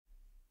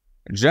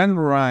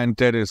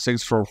Gen.Variant.Tedy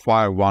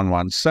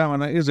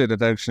 645117 is a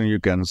detection you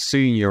can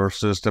see in your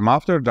system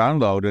after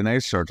downloading a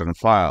certain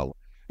file.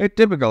 It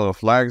typically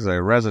flags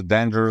a reset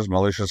dangerous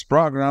malicious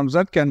programs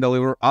that can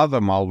deliver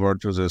other malware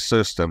to the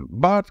system,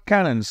 but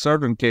can in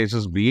certain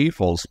cases be a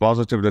false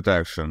positive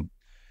detection.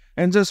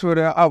 In this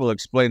video, I will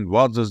explain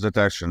what this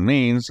detection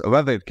means,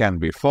 whether it can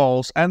be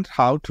false, and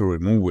how to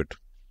remove it.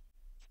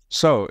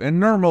 So, in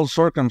normal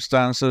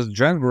circumstances,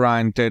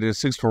 Gen.Variant.Tedy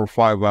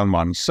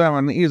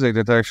 645117 is a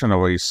detection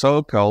of a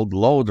so-called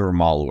loader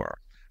malware.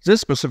 This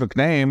specific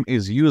name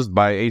is used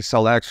by a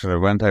selection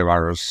of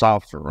antivirus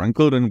software,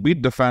 including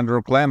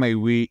Bitdefender,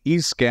 ClamAV,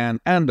 eScan,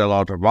 and a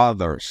lot of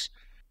others.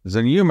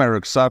 The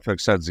numeric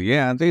suffix at the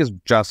end is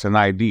just an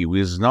ID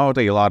with not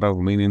a lot of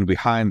meaning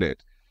behind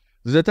it.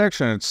 The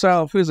detection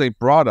itself is a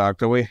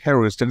product of a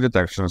heuristic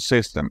detection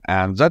system,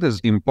 and that is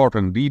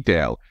important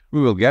detail. We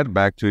will get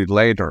back to it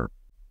later.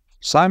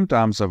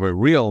 Symptoms of a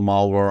real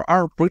malware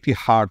are pretty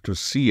hard to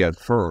see at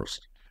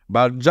first,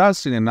 but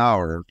just in an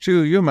hour or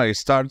two you may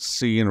start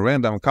seeing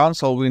random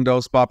console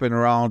windows popping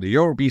around,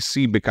 your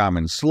PC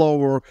becoming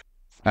slower,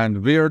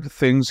 and weird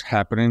things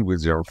happening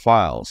with your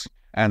files.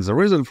 And the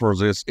reason for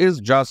this is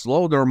just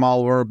loader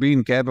malware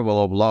being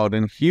capable of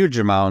loading huge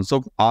amounts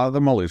of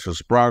other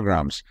malicious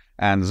programs,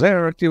 and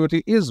their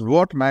activity is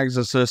what makes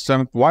the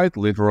system quite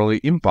literally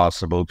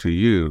impossible to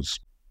use.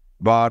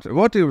 But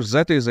what if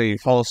that is a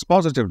false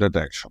positive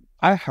detection?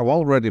 I have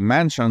already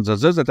mentioned that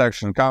this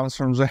detection comes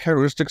from the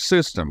heuristic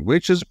system,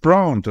 which is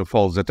prone to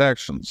false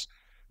detections.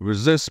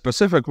 With this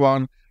specific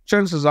one,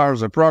 chances are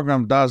the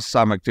program does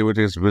some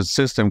activities with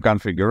system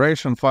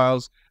configuration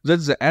files that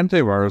the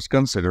antivirus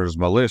considers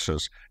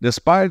malicious,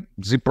 despite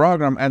the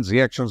program and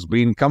the actions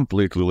being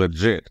completely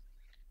legit.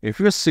 If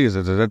you see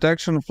that the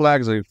detection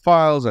flags a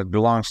file that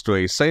belongs to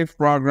a safe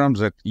program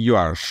that you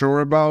are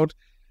sure about,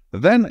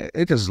 then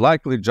it is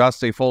likely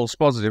just a false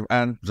positive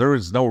and there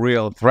is no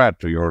real threat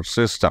to your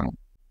system.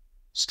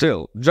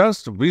 Still,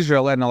 just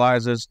visual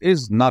analysis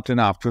is not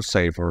enough to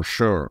say for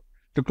sure.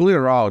 To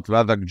clear out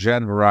whether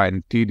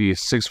Gen.Variant.Tedy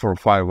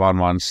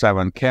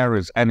 645117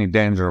 carries any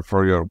danger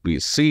for your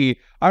PC,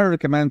 I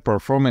recommend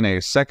performing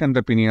a second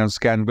opinion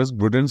scan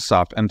with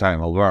Soft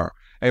Anti-Malware,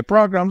 a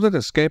program that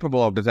is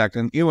capable of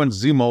detecting even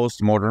the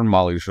most modern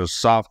malicious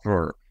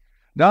software.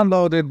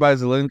 Download it by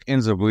the link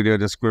in the video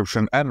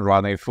description and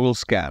run a full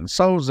scan,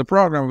 so the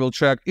program will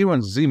check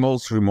even the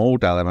most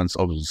remote elements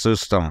of the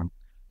system.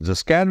 The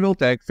scan will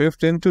take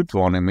 15 to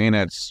 20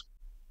 minutes.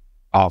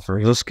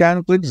 After the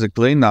scan, click the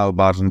Clean Now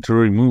button to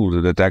remove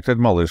the detected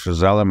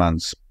malicious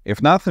elements.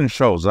 If nothing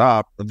shows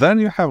up, then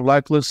you have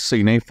likely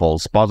seen a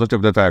false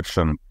positive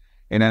detection.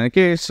 In any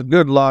case,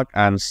 good luck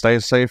and stay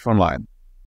safe online.